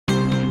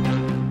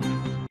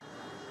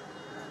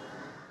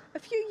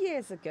few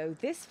years ago,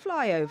 this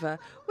flyover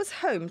was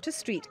home to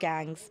street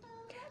gangs.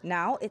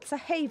 Now it's a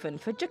haven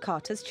for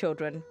Jakarta's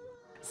children,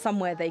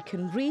 somewhere they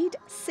can read,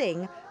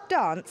 sing,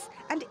 dance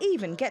and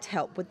even get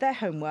help with their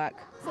homework.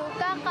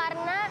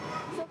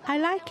 I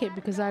like it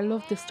because I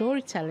love the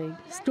storytelling.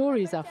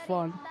 Stories are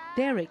fun.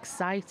 They're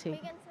exciting.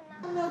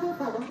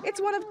 It's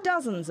one of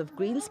dozens of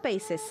green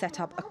spaces set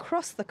up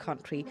across the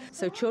country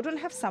so children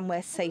have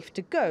somewhere safe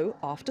to go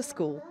after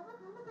school.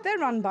 They're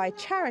run by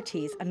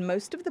charities and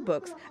most of the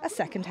books are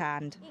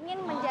second-hand.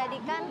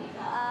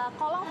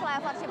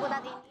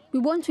 We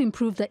want to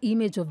improve the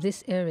image of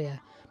this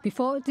area.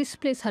 Before, this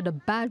place had a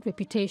bad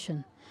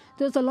reputation.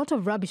 There was a lot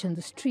of rubbish on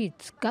the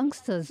streets.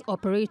 Gangsters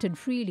operated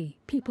freely.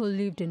 People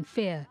lived in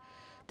fear.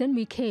 Then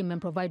we came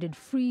and provided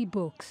free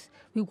books.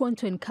 We want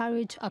to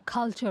encourage a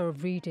culture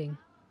of reading.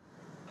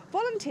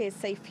 Volunteers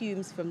say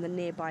fumes from the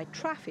nearby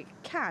traffic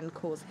can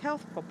cause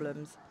health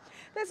problems.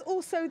 There's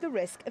also the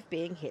risk of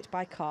being hit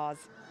by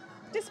cars.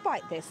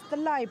 Despite this, the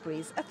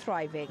libraries are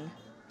thriving.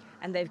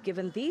 And they've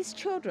given these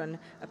children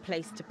a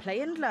place to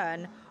play and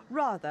learn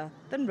rather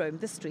than roam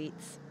the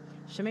streets.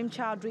 Shamim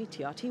Chowdhury,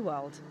 TRT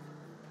World.